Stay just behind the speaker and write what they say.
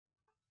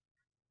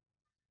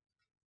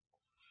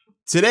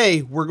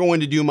Today, we're going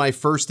to do my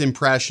first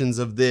impressions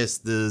of this,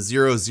 the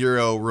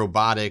 00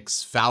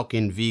 Robotics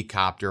Falcon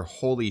V-Coptr.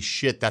 Holy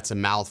shit, that's a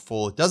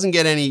mouthful. It doesn't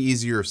get any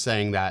easier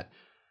saying that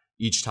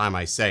each time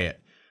I say it.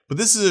 But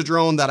this is a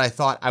drone that I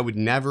thought I would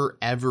never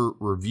ever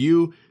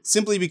review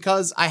simply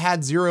because I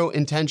had zero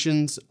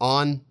intentions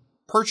on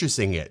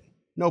purchasing it.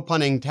 No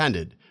pun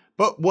intended.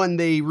 But when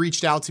they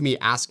reached out to me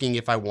asking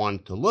if I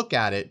wanted to look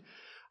at it,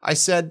 I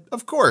said,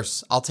 of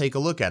course, I'll take a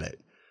look at it.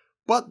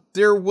 But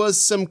there was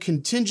some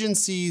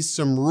contingencies,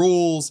 some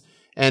rules,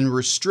 and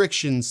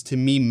restrictions to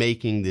me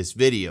making this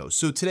video.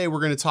 So today we're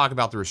going to talk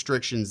about the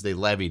restrictions they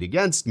levied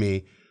against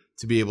me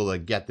to be able to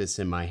get this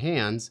in my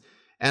hands.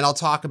 And I'll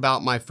talk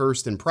about my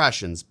first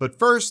impressions. But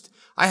first,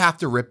 I have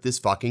to rip this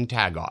fucking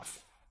tag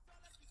off.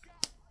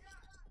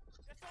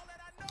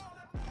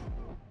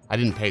 I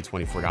didn't pay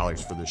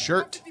 $24 for the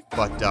shirt,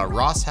 but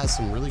Ross has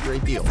some really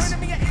great deals.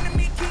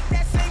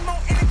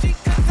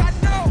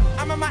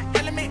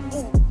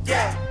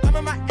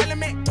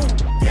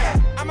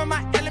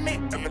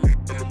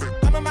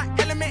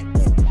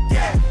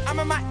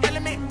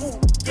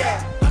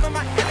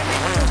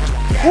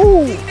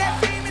 Woo.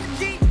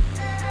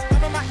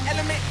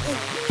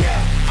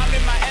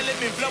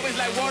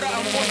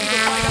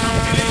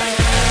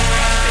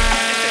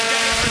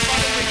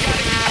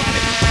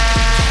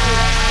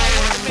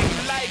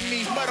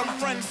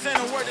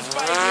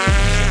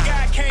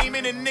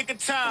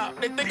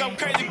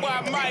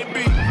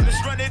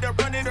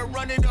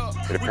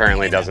 It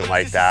apparently doesn't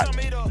like that.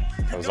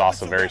 It was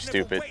also very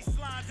stupid.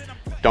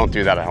 Don't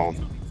do that at home.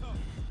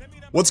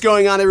 What's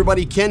going on,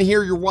 everybody? Ken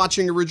here. You're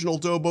watching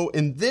OriginaldoBo,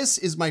 and this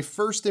is my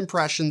first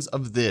impressions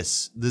of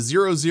this, the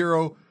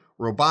 00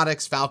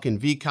 Robotics Falcon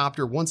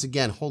V-Coptr. Once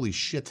again, holy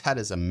shit, that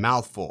is a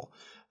mouthful.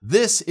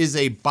 This is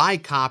a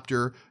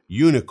bicopter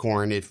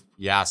unicorn, if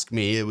you ask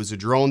me. It was a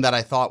drone that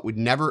I thought would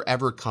never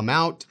ever come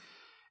out,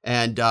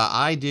 and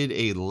I did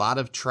a lot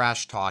of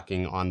trash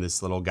talking on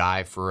this little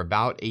guy for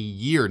about a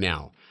year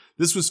now.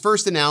 This was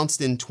first announced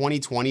in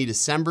 2020,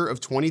 December of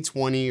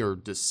 2020 or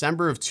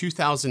December of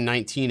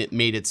 2019. It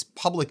made its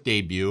public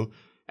debut,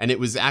 and it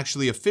was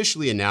actually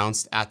officially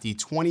announced at the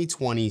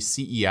 2020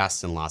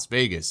 CES in Las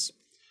Vegas.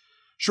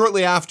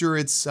 Shortly after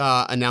its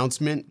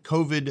announcement,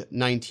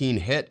 COVID-19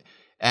 hit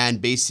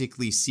and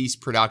basically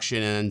ceased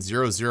production, and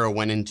 00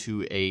 went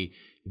into a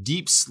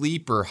deep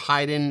sleep or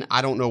hiding.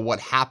 I don't know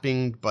what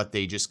happened, but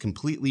they just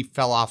completely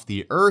fell off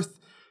the earth,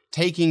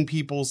 taking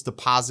people's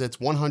deposits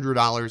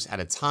 $100 at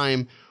a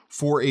time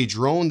for a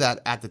drone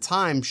that at the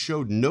time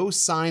showed no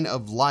sign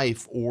of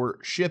life or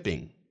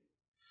shipping.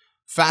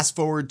 Fast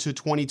forward to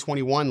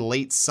 2021,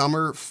 late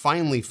summer,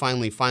 finally,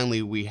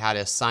 we had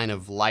a sign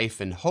of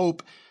life and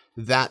hope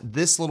that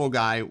this little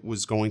guy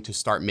was going to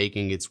start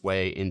making its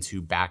way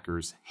into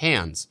backers'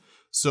 hands.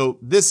 So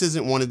this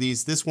isn't one of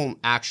these. This one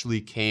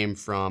actually came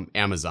from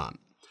Amazon.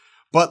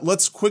 But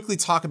let's quickly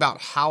talk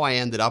about how I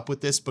ended up with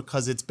this,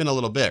 because it's been a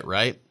little bit,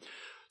 right?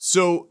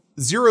 So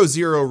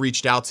 00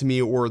 reached out to me,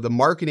 or the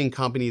marketing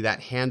company that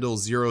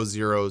handles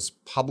 00's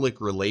public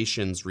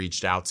relations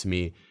reached out to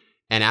me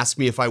and asked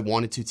me if I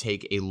wanted to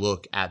take a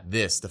look at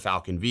this, the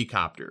Falcon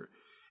V-Coptr.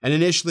 And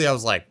initially I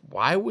was like,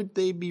 why would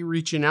they be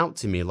reaching out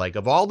to me? Like,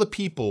 of all the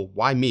people,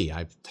 why me?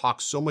 I've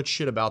talked so much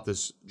shit about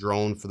this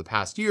drone for the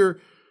past year.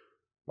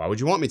 Why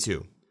would you want me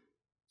to?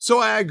 So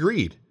I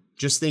agreed,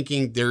 just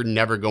thinking they're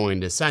never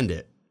going to send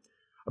it.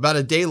 About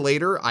a day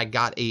later, I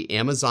got a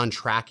Amazon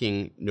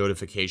tracking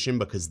notification,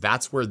 because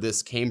that's where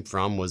this came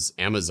from, was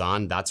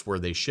Amazon. That's where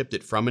they shipped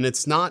it from. And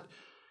it's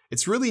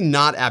really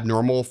not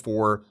abnormal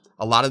for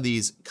a lot of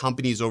these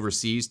companies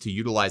overseas to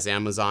utilize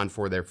Amazon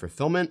for their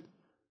fulfillment.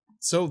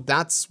 So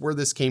that's where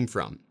this came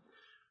from.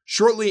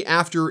 Shortly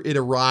after it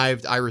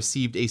arrived, I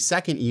received a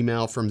second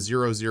email from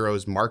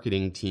 00's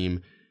marketing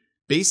team,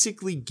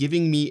 basically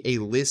giving me a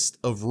list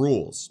of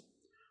rules.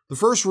 The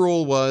first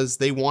rule was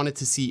they wanted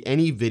to see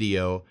any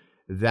video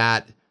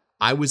that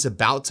I was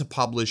about to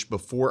publish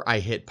before I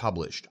hit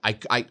published. I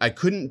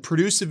couldn't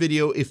produce a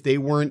video if they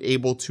weren't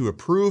able to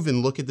approve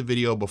and look at the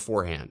video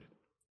beforehand.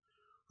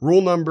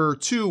 Rule number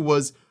 2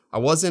 was I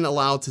wasn't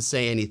allowed to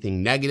say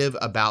anything negative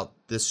about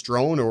this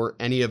drone or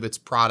any of its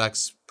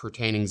products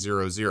pertaining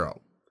 00.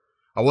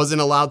 I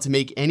wasn't allowed to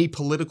make any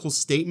political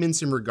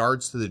statements in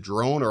regards to the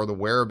drone or the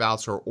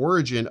whereabouts or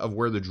origin of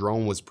where the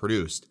drone was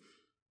produced,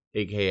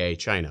 aka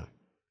China.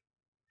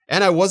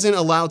 And I wasn't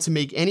allowed to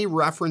make any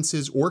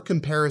references or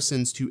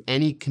comparisons to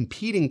any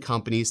competing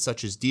companies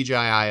such as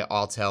DJI,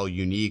 Autel,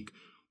 Unique,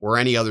 or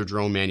any other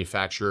drone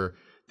manufacturer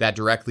that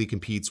directly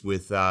competes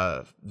with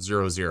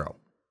 00.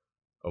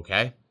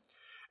 Okay?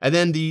 And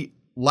then the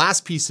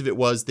last piece of it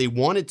was they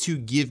wanted to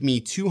give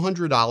me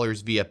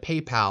 $200 via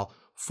PayPal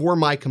for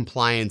my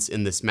compliance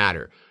in this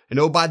matter. And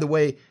oh, by the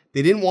way,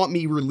 they didn't want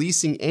me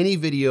releasing any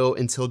video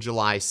until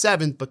July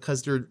 7th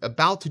because they're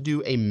about to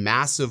do a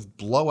massive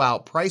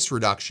blowout price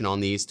reduction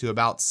on these to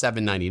about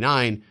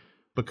 $7.99,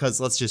 because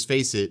let's just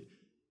face it,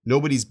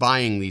 nobody's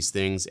buying these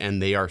things and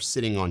they are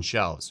sitting on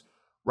shelves.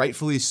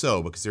 Rightfully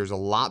so, because there's a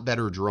lot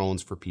better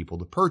drones for people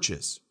to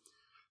purchase.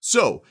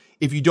 So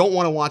if you don't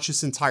want to watch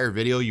this entire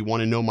video, you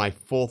want to know my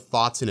full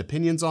thoughts and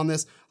opinions on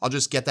this, I'll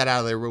just get that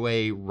out of the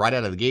way right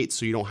out of the gate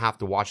so you don't have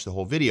to watch the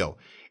whole video.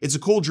 It's a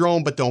cool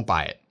drone, but don't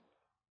buy it.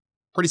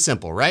 Pretty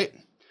simple, right?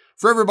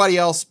 For everybody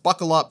else,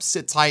 buckle up,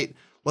 sit tight.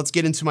 Let's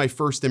get into my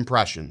first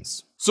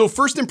impressions. So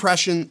first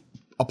impression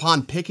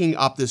upon picking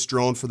up this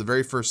drone for the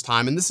very first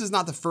time, and this is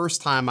not the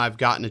first time I've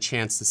gotten a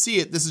chance to see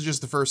it. This is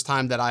just the first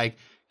time that I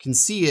can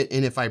see it,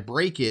 and if I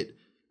break it,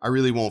 I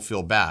really won't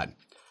feel bad.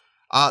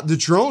 The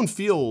drone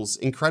feels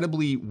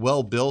incredibly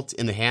well built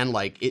in the hand.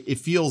 Like it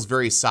feels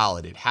very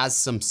solid. It has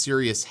some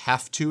serious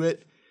heft to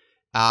it,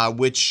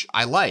 which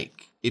I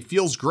like. It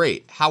feels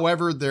great.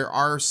 However, there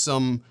are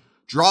some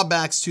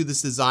drawbacks to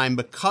this design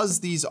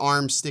because these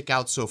arms stick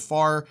out so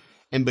far,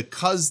 and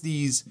because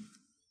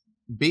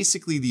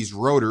basically these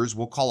rotors,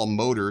 we'll call them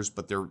motors,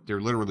 but they're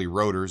literally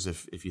rotors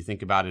if you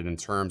think about it in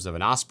terms of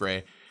an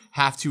Osprey,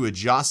 have to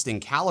adjust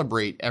and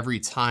calibrate every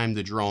time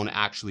the drone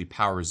actually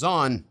powers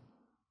on.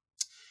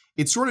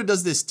 It sort of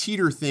does this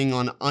teeter thing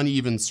on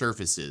uneven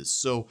surfaces.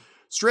 So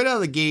straight out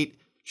of the gate,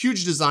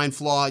 huge design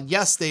flaw.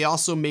 Yes, they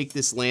also make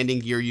this landing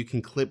gear you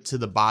can clip to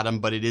the bottom,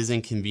 but it is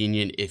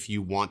inconvenient if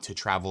you want to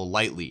travel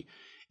lightly.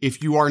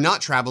 If you are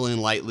not traveling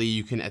lightly,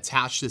 you can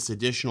attach this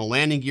additional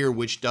landing gear,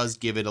 which does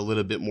give it a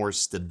little bit more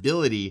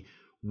stability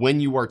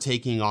when you are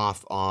taking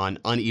off on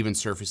uneven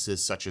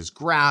surfaces such as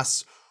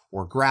grass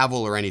or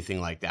gravel or anything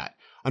like that.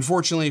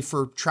 Unfortunately,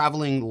 for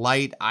traveling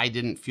light, I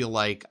didn't feel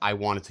like I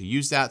wanted to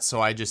use that,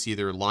 so I just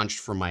either launched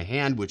from my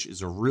hand, which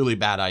is a really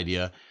bad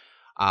idea,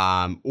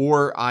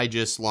 or I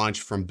just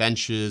launched from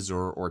benches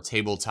or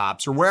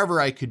tabletops or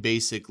wherever I could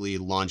basically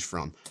launch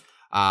from.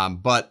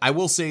 But I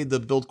will say the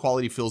build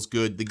quality feels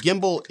good. The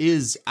gimbal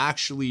is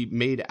actually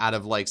made out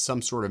of like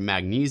some sort of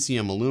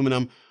magnesium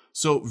aluminum.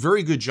 So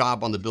very good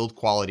job on the build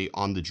quality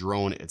on the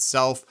drone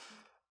itself.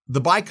 The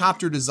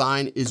bicopter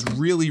design is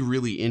really,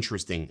 really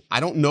interesting.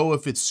 I don't know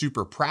if it's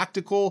super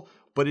practical,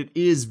 but it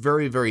is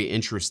very, very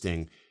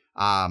interesting.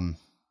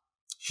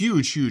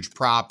 Huge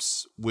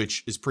props,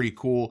 which is pretty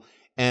cool.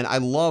 And I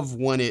love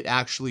when it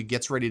actually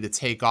gets ready to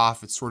take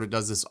off. It sort of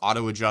does this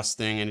auto adjust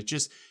thing and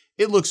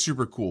it looks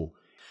super cool.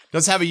 It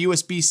does have a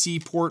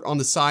USB-C port on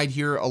the side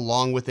here,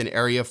 along with an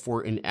area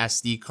for an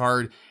SD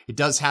card. It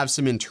does have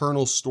some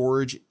internal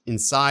storage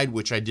inside,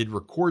 which I did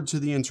record to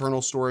the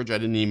internal storage. I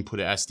didn't even put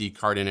an SD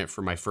card in it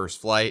for my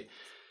first flight.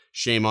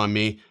 Shame on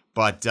me.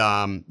 But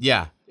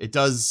yeah, it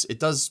does,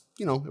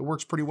 you know, it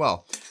works pretty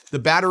well. The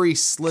battery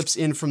slips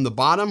in from the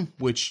bottom,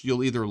 which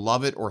you'll either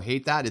love it or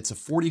hate that. It's a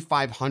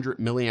 4,500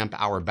 milliamp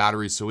hour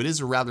battery, so it is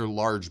a rather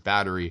large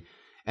battery.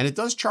 And it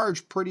does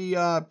charge pretty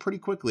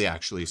quickly,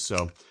 actually.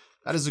 So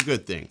that is a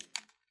good thing.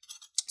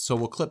 So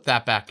we'll clip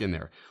that back in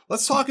there.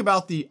 Let's talk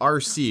about the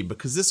RC,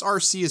 because this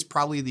RC is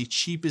probably the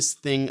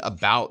cheapest thing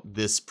about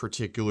this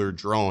particular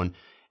drone.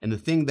 And the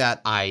thing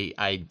that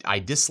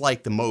I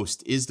dislike the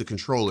most is the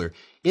controller.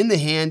 In the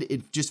hand,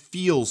 it just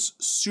feels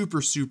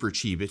super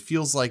cheap. It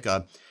feels like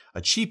a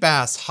cheap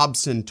ass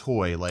Hubsan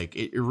toy. Like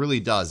it really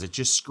does. It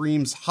just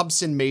screams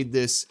Hubsan made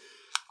this.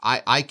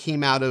 I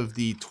came out of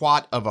the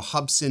twat of a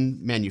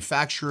Hubsan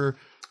manufacturer.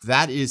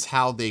 That is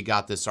how they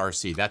got this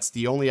RC. That's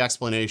the only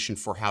explanation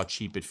for how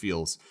cheap it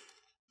feels.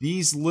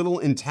 These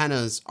little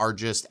antennas are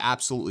just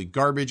absolutely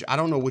garbage. I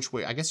don't know which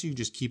way. I guess you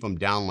just keep them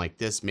down like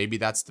this. Maybe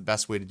that's the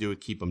best way to do it.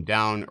 Keep them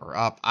down or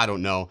up. I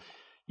don't know.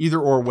 Either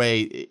or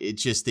way,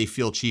 they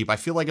feel cheap. I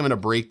feel like I'm gonna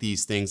break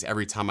these things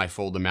every time I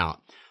fold them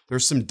out.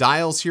 There's some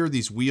dials here.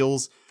 These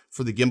wheels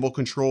for the gimbal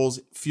controls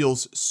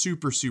feels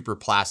super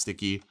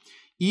plasticky.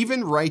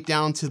 Even right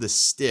down to the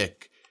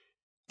stick.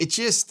 It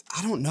just,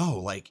 I don't know,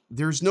 like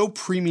there's no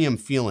premium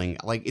feeling.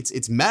 Like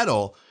it's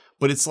metal,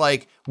 but it's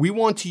like we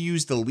want to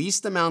use the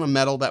least amount of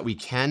metal that we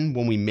can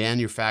when we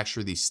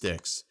manufacture these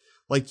sticks.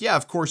 Like, yeah,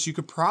 of course you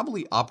could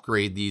probably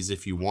upgrade these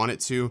if you wanted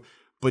to,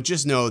 but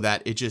just know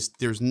that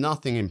there's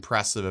nothing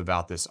impressive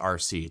about this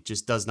RC. It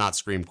just does not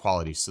scream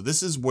quality. So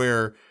this is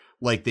where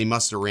like they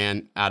must have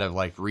ran out of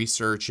like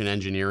research and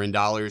engineering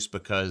dollars,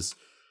 because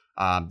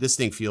this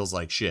thing feels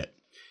like shit.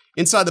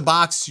 Inside the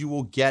box, you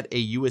will get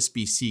a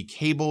USB-C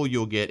cable.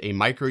 You'll get a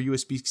micro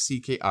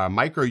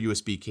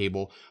USB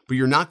cable, but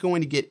you're not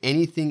going to get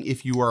anything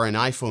if you are an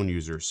iPhone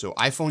user. So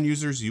iPhone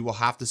users, you will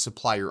have to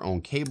supply your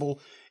own cable.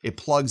 It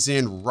plugs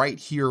in right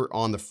here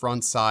on the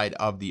front side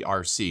of the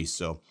RC.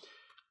 So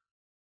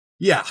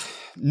yeah,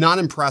 not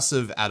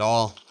impressive at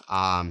all.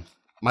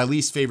 My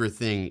least favorite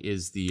thing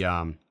is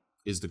the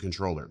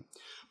controller.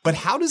 But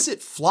how does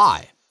it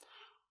fly?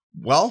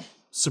 Well,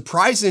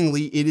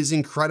 surprisingly, it is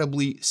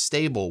incredibly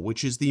stable,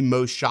 which is the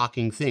most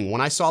shocking thing.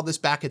 When I saw this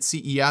back at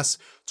CES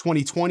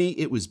 2020,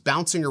 it was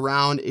bouncing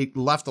around. It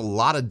left a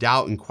lot of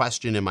doubt and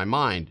question in my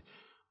mind.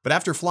 But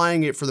after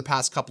flying it for the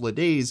past couple of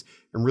days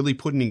and really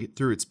putting it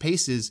through its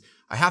paces,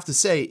 I have to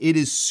say it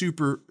is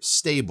super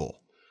stable.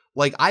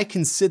 Like I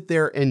can sit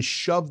there and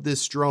shove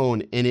this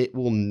drone and it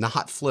will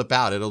not flip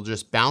out. It'll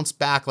just bounce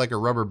back like a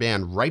rubber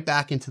band right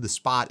back into the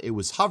spot it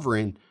was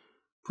hovering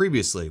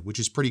previously, which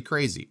is pretty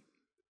crazy.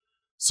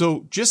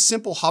 So just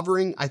simple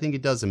hovering, I think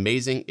it does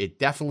amazing. It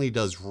definitely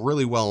does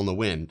really well in the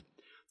wind.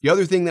 The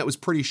other thing that was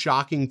pretty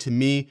shocking to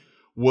me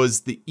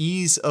was the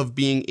ease of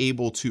being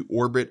able to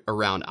orbit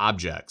around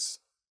objects.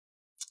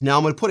 Now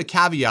I'm going to put a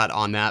caveat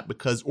on that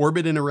because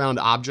orbiting around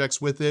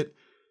objects with it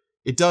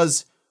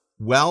does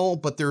well,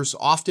 but there's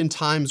often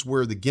times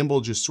where the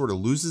gimbal just sort of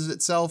loses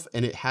itself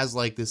and it has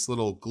like this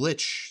little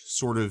glitch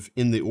sort of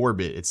in the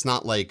orbit. It's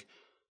not like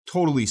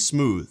totally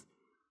smooth.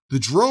 The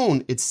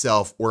drone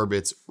itself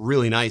orbits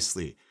really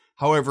nicely.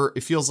 However,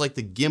 it feels like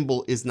the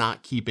gimbal is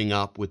not keeping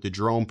up with the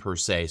drone per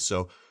se.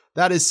 So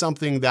that is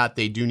something that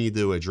they do need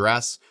to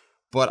address.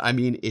 But I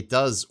mean, it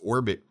does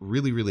orbit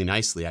really, really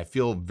nicely. I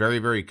feel very,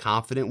 very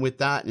confident with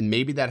that. And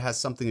maybe that has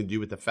something to do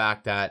with the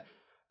fact that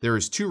there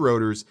is 2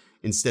 rotors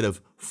instead of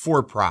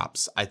 4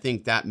 props. I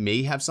think that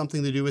may have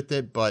something to do with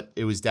it, but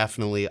it was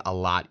definitely a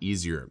lot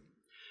easier.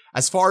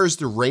 As far as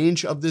the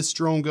range of this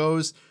drone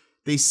goes,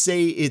 they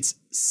say it's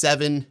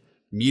 7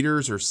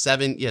 meters or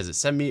 7, yeah, is it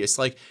 7 meters? It's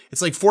like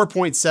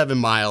 4.7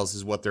 miles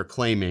is what they're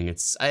claiming.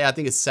 I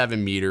think it's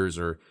 7 meters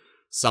or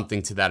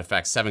something to that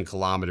effect, 7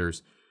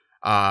 kilometers.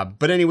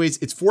 But anyways,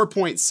 it's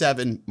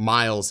 4.7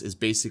 miles is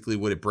basically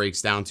what it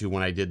breaks down to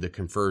when I did the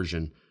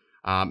conversion.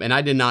 And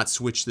I did not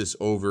switch this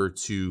over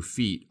to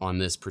feet on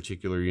this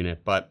particular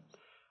unit, but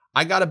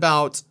I got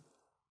about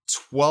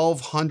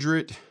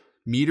 1,200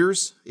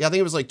 meters. Yeah, I think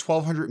it was like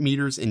 1,200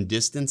 meters in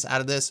distance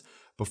out of this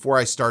before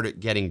I started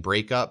getting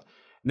breakup.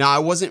 Now, I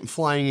wasn't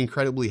flying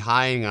incredibly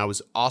high and I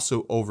was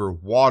also over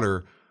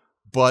water,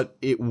 but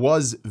it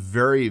was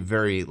very,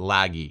 very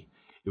laggy.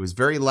 It was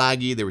very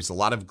laggy. There was a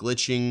lot of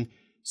glitching.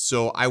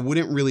 So I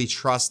wouldn't really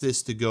trust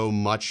this to go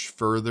much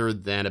further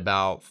than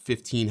about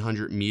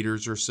 1,500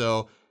 meters or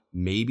so,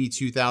 maybe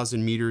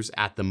 2,000 meters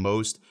at the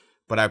most,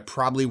 but I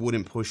probably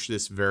wouldn't push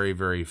this very,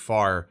 very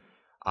far.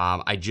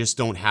 I just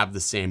don't have the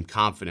same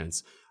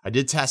confidence. I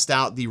did test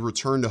out the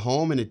return to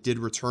home and it did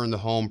return to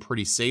home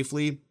pretty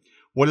safely.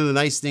 One of the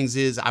nice things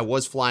is I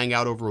was flying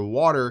out over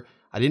water.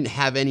 I didn't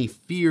have any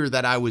fear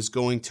that I was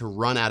going to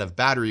run out of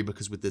battery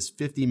because with this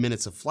 50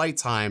 minutes of flight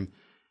time,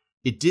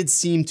 it did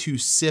seem to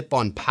sip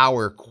on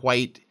power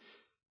quite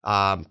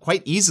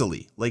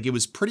easily. Like it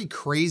was pretty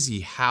crazy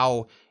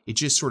how it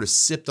just sort of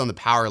sipped on the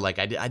power. Like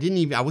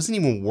I wasn't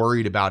even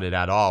worried about it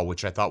at all,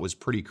 which I thought was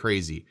pretty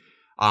crazy.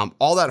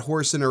 All that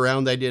horsing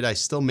around I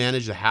still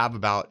managed to have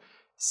about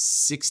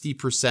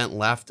 60%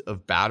 left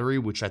of battery,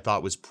 which I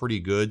thought was pretty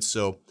good.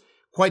 So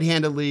quite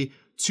handily,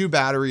 2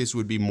 batteries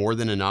would be more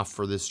than enough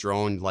for this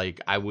drone.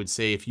 Like I would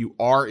say if you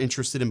are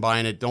interested in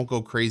buying it, don't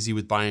go crazy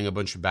with buying a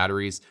bunch of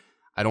batteries.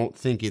 I don't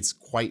think it's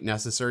quite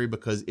necessary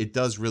because it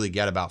does really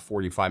get about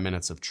 45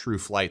 minutes of true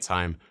flight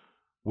time,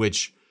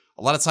 which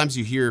a lot of times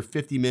you hear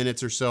 50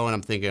 minutes or so, and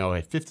I'm thinking, oh,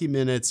 50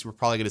 minutes, we're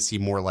probably going to see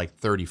more like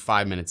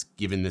 35 minutes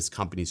given this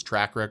company's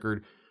track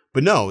record.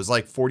 But no, it was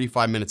like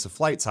 45 minutes of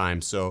flight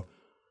time. So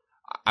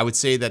I would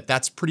say that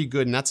that's pretty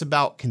good, and that's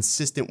about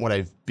consistent what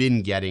I've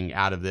been getting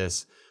out of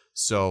this.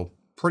 So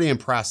pretty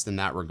impressed in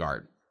that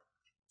regard.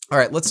 All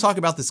right, let's talk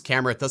about this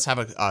camera. It does have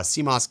a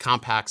CMOS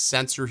compact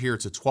sensor here.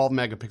 It's a 12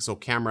 megapixel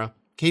camera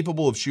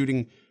capable of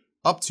shooting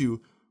up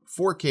to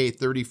 4K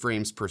 30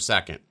 frames per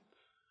second.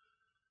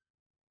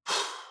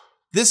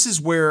 This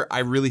is where I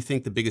really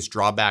think the biggest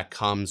drawback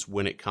comes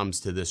when it comes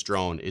to this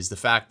drone is the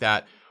fact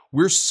that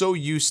we're so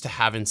used to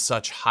having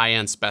such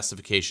high-end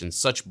specifications,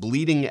 such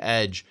bleeding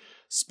edge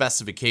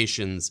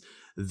specifications,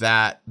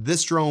 that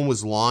this drone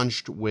was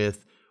launched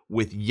with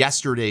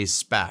yesterday's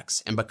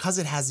specs. And because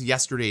it has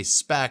yesterday's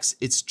specs,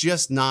 it's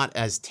just not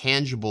as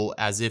tangible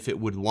as if it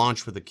would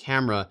launch with a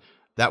camera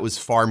that was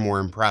far more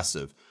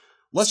impressive.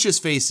 Let's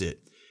just face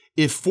it,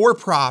 if 4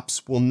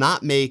 props will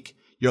not make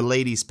your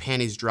lady's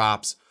panties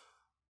drops,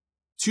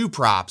 2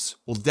 props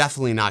will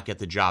definitely not get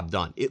the job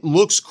done. It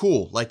looks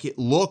cool, like it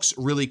looks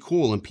really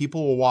cool, and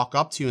people will walk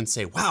up to you and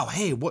say, wow,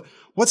 hey, what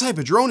type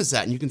of drone is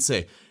that? And you can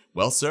say,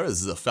 well, sir,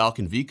 this is a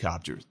Falcon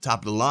V-Coptr,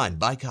 top of the line,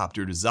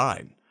 bicopter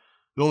design.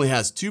 It only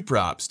has 2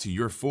 props to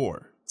your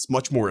 4. It's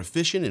much more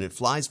efficient and it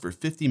flies for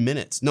 50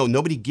 minutes. No,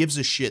 nobody gives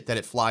a shit that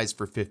it flies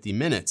for 50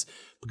 minutes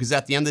because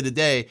at the end of the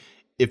day,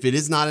 if it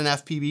is not an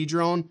FPV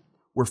drone,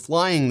 we're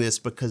flying this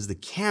because the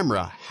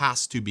camera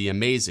has to be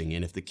amazing.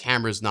 And if the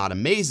camera is not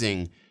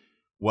amazing,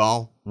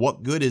 well,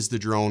 what good is the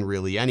drone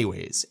really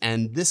anyways?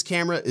 And this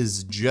camera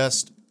is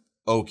just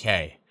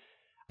okay.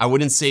 I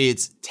wouldn't say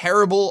it's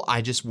terrible.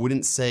 I just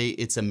wouldn't say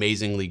it's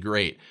amazingly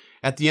great.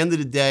 At the end of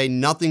the day,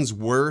 nothing's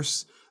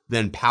worse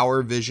than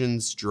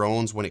PowerVision's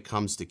drones when it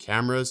comes to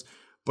cameras.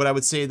 But I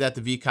would say that the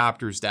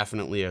V-Coptr is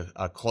definitely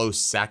a close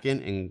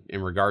second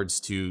in regards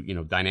to,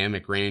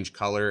 dynamic range,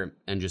 color,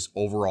 and just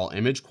overall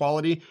image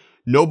quality.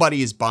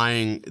 Nobody is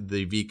buying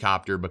the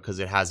V-Coptr because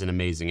it has an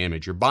amazing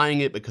image. You're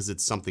buying it because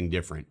it's something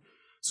different.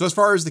 So as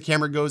far as the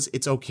camera goes,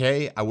 it's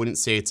okay. I wouldn't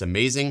say it's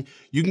amazing.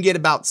 You can get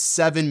about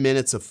 7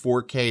 minutes of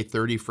 4K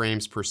 30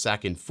 frames per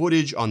second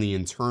footage on the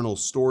internal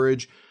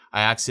storage.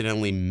 I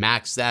accidentally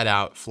maxed that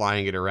out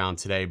flying it around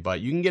today,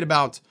 but you can get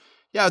about,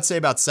 I'd say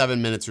about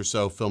 7 minutes or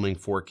so filming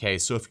 4K.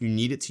 So if you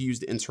needed to use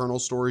the internal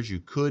storage, you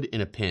could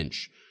in a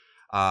pinch.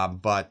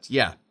 But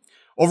yeah,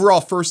 overall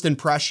first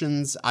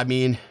impressions, I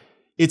mean,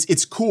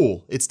 It's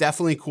cool. It's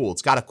definitely cool.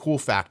 It's got a cool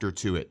factor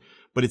to it,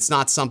 but it's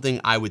not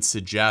something I would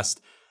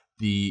suggest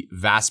the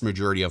vast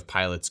majority of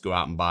pilots go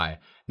out and buy.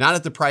 Not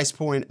at the price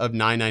point of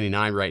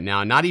 $9.99 right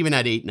now, not even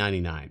at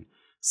 $8.99.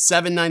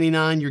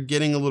 $7.99, you're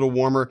getting a little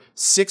warmer.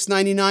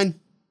 $6.99,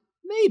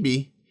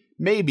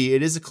 maybe.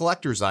 It is a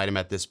collector's item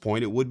at this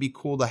point. It would be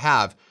cool to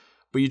have,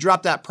 but you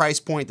drop that price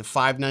point to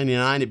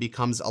 $5.99, it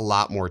becomes a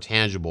lot more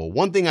tangible.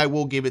 One thing I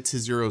will give it to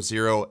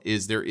 00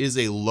 is there is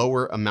a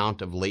lower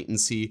amount of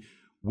latency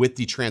with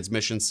the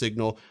transmission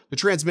signal. The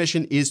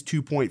transmission is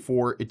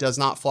 2.4. It does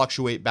not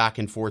fluctuate back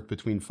and forth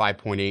between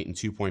 5.8 and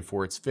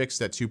 2.4. It's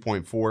fixed at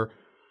 2.4.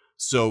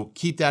 So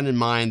keep that in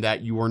mind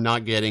that you are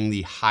not getting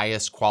the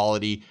highest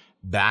quality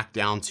back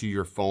down to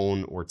your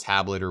phone or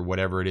tablet or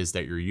whatever it is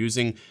that you're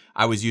using.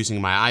 I was using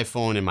my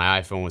iPhone and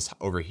my iPhone was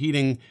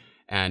overheating.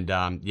 And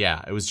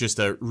yeah, it was just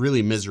a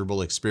really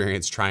miserable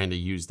experience trying to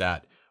use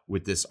that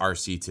with this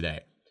RC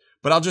today.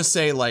 But I'll just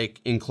say, like,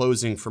 in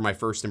closing for my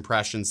first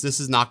impressions, this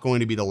is not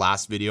going to be the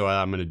last video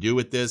I'm going to do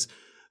with this.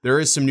 There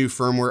is some new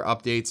firmware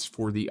updates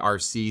for the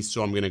RC,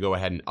 so I'm going to go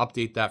ahead and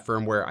update that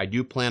firmware. I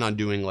do plan on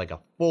doing like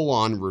a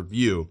full-on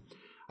review.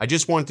 I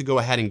just wanted to go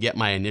ahead and get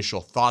my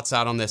initial thoughts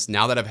out on this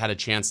now that I've had a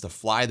chance to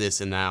fly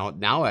this, and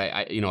now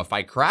I you know, if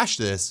I crash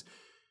this,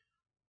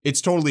 it's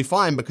totally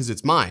fine because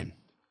it's mine.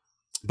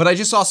 But I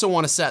just also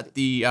want to set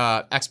the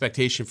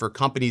expectation for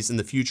companies in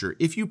the future.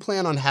 If you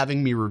plan on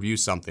having me review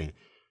something,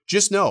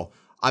 just know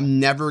I'm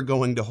never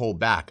going to hold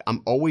back.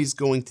 I'm always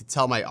going to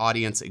tell my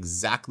audience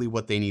exactly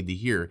what they need to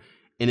hear.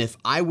 And if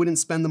I wouldn't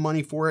spend the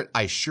money for it,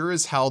 I sure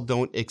as hell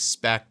don't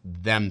expect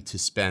them to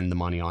spend the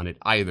money on it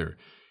either.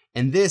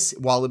 And this,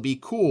 while it'd be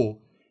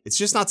cool, it's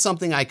just not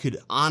something I could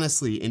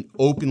honestly and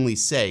openly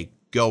say,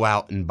 go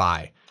out and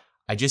buy.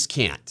 I just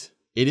can't.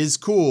 It is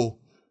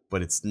cool,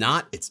 but it's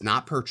not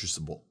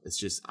purchasable. It's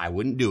just, I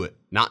wouldn't do it.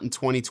 Not in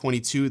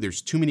 2022.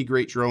 There's too many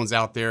great drones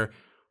out there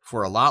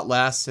for a lot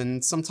less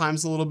and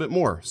sometimes a little bit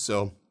more.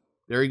 So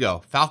there you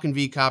go. Falcon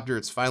V-Coptr,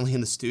 it's finally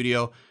in the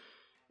studio.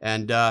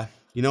 And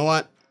you know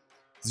what?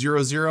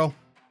 00,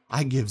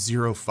 I give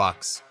 0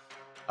 fucks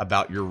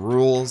about your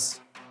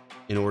rules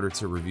in order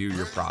to review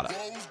your product.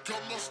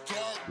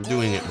 I'm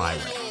doing it my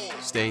way.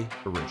 Stay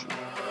original.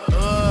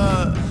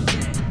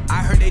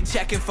 I heard they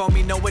checking for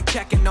me, no one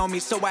checking on me,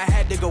 so I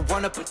had to go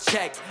run up a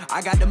check.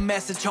 I got the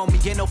message on me,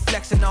 ain't no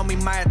flexing on me,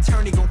 my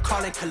attorney gon'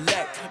 call and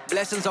collect.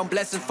 Blessings on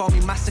blessings for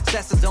me, my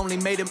successes only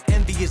made them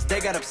envious,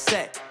 they got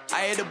upset.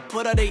 I had to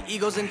put all their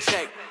egos in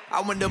check. I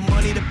want the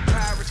money, the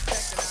pride,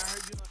 respect, and I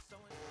heard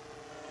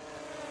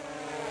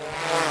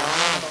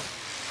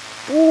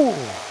you. Ooh.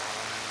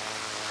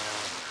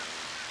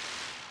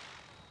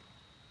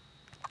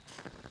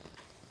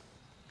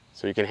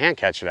 So you can hand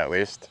catch it at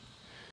least.